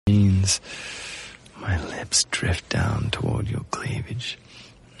jeans. My lips drift down toward your cleavage.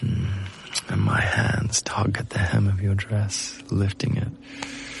 And my hands tug at the hem of your dress, lifting it.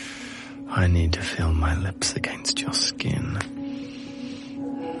 I need to feel my lips against your skin.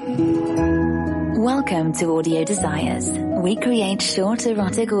 Welcome to Audio Desires. We create short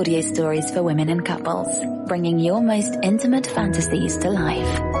erotic audio stories for women and couples, bringing your most intimate fantasies to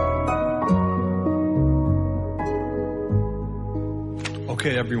life.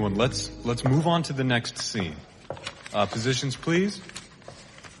 Okay, everyone, let's move on to the next scene. Positions, please.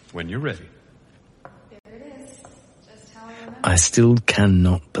 When you're ready. There it is. Just how I remember. I still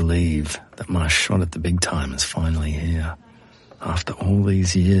cannot believe that my shot at the big time is finally here. After all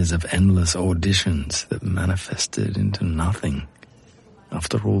these years of endless auditions that manifested into nothing.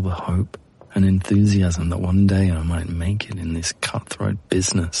 After all the hope and enthusiasm that one day I might make it in this cutthroat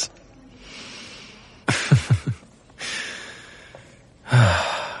business.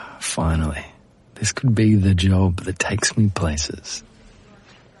 Finally, this could be the job that takes me places.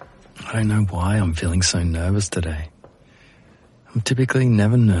 I don't know why I'm feeling so nervous today. I'm typically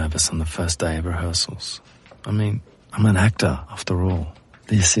never nervous on the first day of rehearsals. I mean, I'm an actor, after all.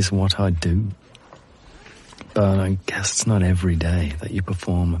 This is what I do. But I guess it's not every day that you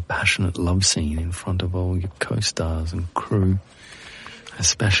perform a passionate love scene in front of all your co-stars and crew,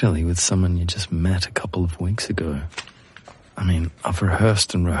 especially with someone you just met a couple of weeks ago. I mean, I've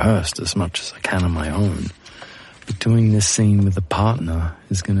rehearsed and rehearsed as much as I can on my own, but doing this scene with a partner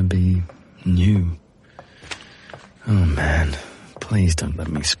is going to be new. Oh man, please don't let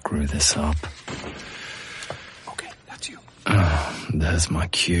me screw this up. Okay, that's you. Oh, there's my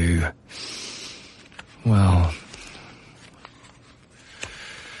cue. Well,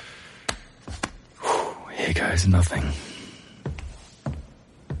 here goes nothing.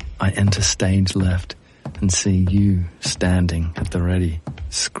 I enter stage left and see you standing at the ready,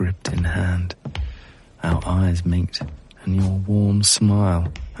 script in hand. Our eyes meet, and your warm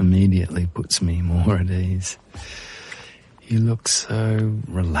smile immediately puts me more at ease. You look so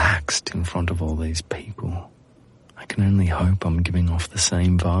relaxed in front of all these people. I can only hope I'm giving off the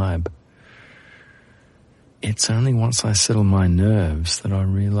same vibe. It's only once I settle my nerves that I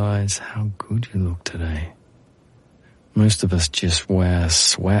realize how good you look today. Most of us just wear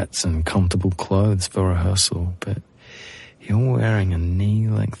sweats and comfortable clothes for rehearsal, but you're wearing a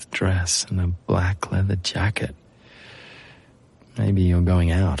knee-length dress and a black leather jacket. Maybe you're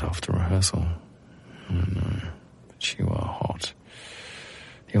going out after rehearsal. I don't know, but you are hot.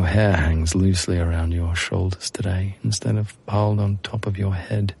 Your hair hangs loosely around your shoulders today instead of piled on top of your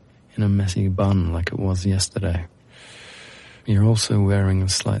head in a messy bun like it was yesterday. You're also wearing a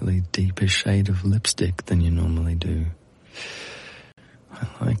slightly deeper shade of lipstick than you normally do.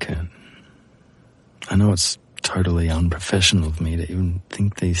 I like it. I know it's totally unprofessional of me to even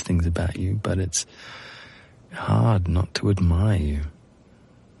think these things about you, but it's hard not to admire you.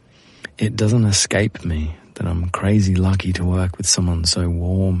 It doesn't escape me that I'm crazy lucky to work with someone so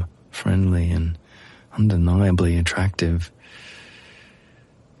warm, friendly, and undeniably attractive.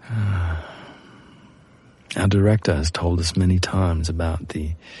 Our director has told us many times about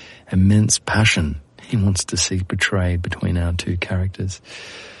the immense passion he wants to see portrayed between our two characters.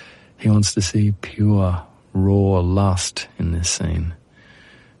 He wants to see pure, raw lust in this scene.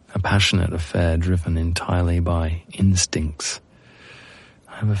 A passionate affair driven entirely by instincts.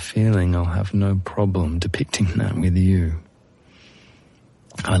 I have a feeling I'll have no problem depicting that with you.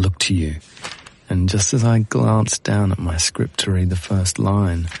 I look to you, and just as I glance down at my script to read the first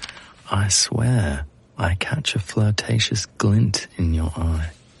line, I swear I catch a flirtatious glint in your eye.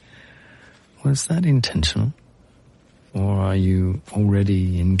 Was that intentional? Or are you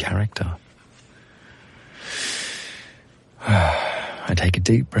already in character? I take a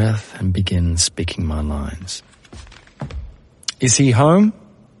deep breath and begin speaking my lines. Is he home?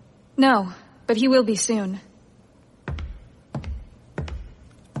 No, but he will be soon.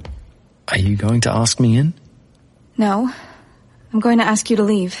 Are you going to ask me in? No, I'm going to ask you to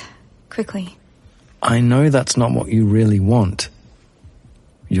leave. Quickly. I know that's not what you really want.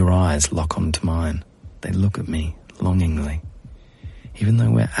 Your eyes lock onto mine. They look at me longingly. Even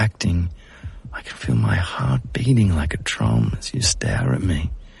though we're acting, I can feel my heart beating like a drum as you stare at me.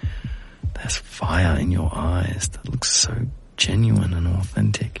 There's fire in your eyes that looks so genuine and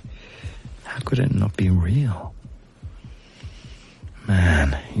authentic. How could it not be real?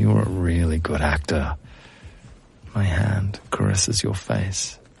 Man, you're a really good actor. My hand caresses your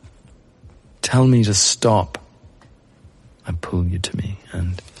face. Tell me to stop. I pull you to me,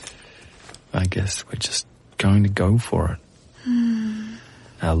 and I guess we're just going to go for it.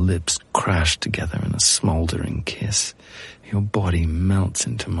 Our lips crash together in a smoldering kiss. Your body melts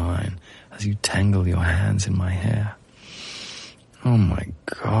into mine as you tangle your hands in my hair. Oh my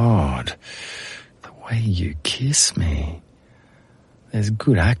God, the way you kiss me. There's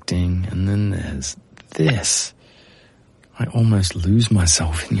good acting, and then there's this. I almost lose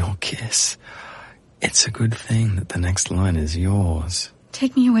myself in your kiss. It's a good thing that the next line is yours.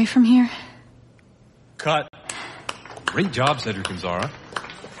 Take me away from here. Cut. Great job, Cedric and Zara.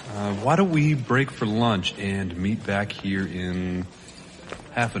 Why don't we break for lunch and meet back here in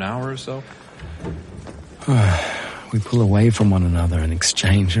half an hour or so? We pull away from one another and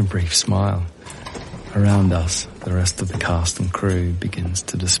exchange a brief smile. Around us, the rest of the cast and crew begins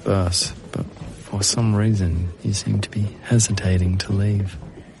to disperse, but for some reason, you seem to be hesitating to leave.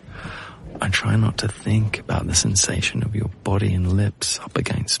 I try not to think about the sensation of your body and lips up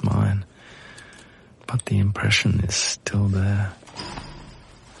against mine, but the impression is still there.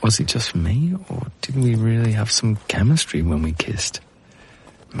 Was it just me, or did we really have some chemistry when we kissed?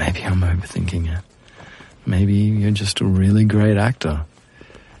 Maybe I'm overthinking it. Maybe you're just a really great actor,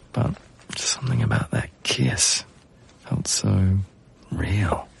 but something about that kiss felt so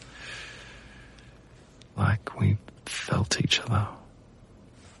real. Like we felt each other.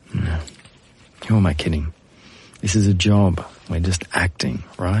 No. Who am I kidding? This is a job. We're just acting,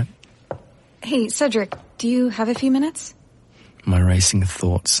 right? Hey, Cedric, do you have a few minutes? My racing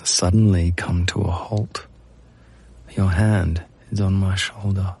thoughts suddenly come to a halt. Your hand is on my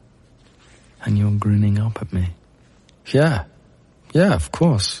shoulder, and you're grinning up at me. Yeah, of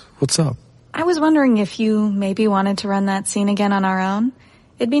course. What's up? I was wondering if you maybe wanted to run that scene again on our own.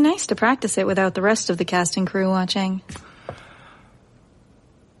 It'd be nice to practice it without the rest of the cast and crew watching.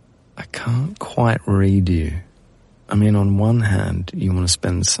 I can't quite read you. I mean, on one hand, you want to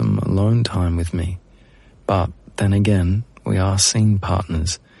spend some alone time with me. But then again, we are scene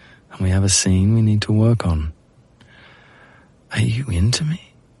partners, and we have a scene we need to work on. Are you into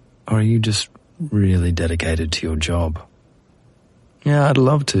me? Or are you just really dedicated to your job? Yeah, I'd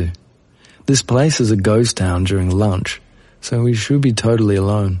love to. This place is a ghost town during lunch, so we should be totally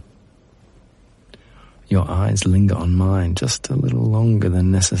alone. Your eyes linger on mine just a little longer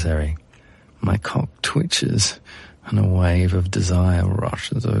than necessary. My cock twitches, and a wave of desire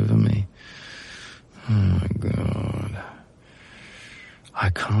rushes over me. Oh my God. I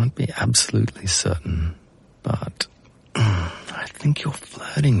can't be absolutely certain, but I think you're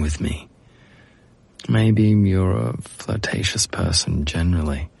flirting with me. Maybe you're a flirtatious person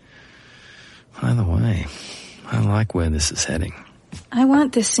generally. Either way, I like where this is heading. I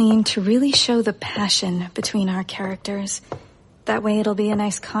want this scene to really show the passion between our characters. That way it'll be a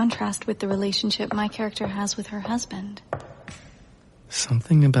nice contrast with the relationship my character has with her husband.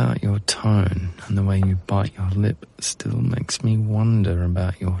 Something about your tone and the way you bite your lip still makes me wonder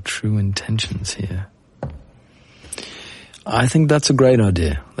about your true intentions here. I think that's a great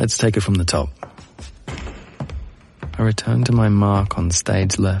idea. Let's take it from the top. I return to my mark on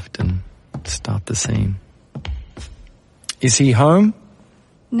stage left and start the scene. Is he home?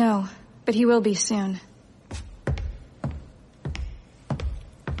 No, but he will be soon.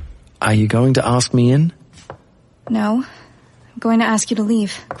 Are you going to ask me in? No, I'm going to ask you to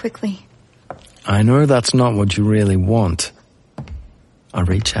leave, quickly. I know that's not what you really want. I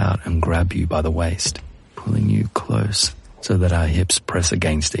reach out and grab you by the waist, pulling you close so that our hips press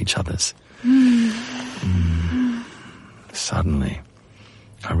against each other's. Suddenly,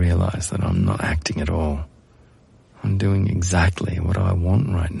 I realize that I'm not acting at all. I'm doing exactly what I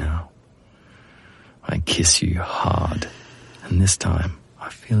want right now. I kiss you hard, and this time I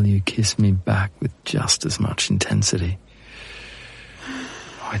feel you kiss me back with just as much intensity.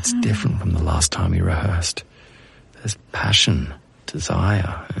 Oh, it's different from the last time we rehearsed. There's passion,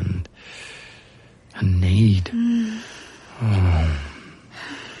 desire, and a need. Oh.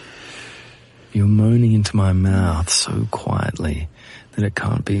 You're moaning into my mouth so quietly that it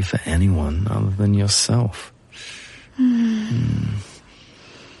can't be for anyone other than yourself.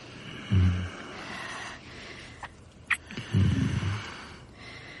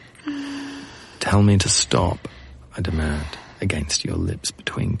 Tell me to stop, I demand, against your lips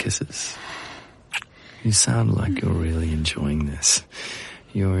between kisses. You sound like you're really enjoying this.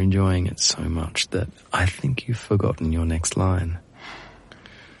 You're enjoying it so much that I think you've forgotten your next line.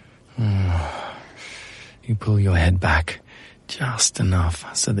 You pull your head back just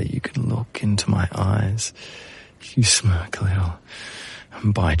enough so that you can look into my eyes. You smirk a little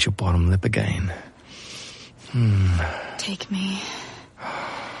and bite your bottom lip again. Take me.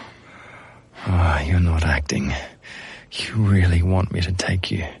 Oh, you're not acting. You really want me to take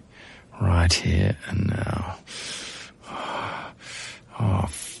you right here and now. Oh,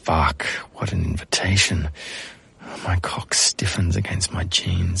 fuck. What an invitation. My cock stiffens against my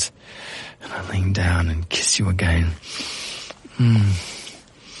jeans, and I lean down and kiss you again.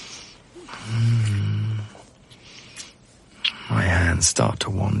 My hands start to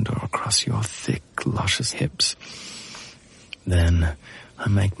wander across your thick, luscious hips. Then I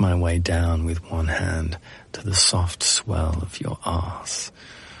make my way down with one hand to the soft swell of your arse.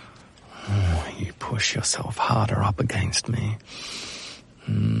 Oh, you push yourself harder up against me.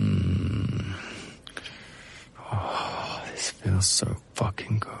 Oh, this feels so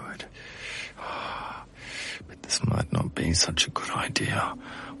fucking good. Oh, but this might not be such a good idea.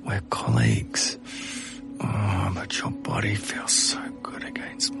 We're colleagues. Oh, but your body feels so good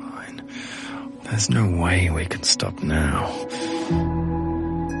against mine. There's no way we can stop now.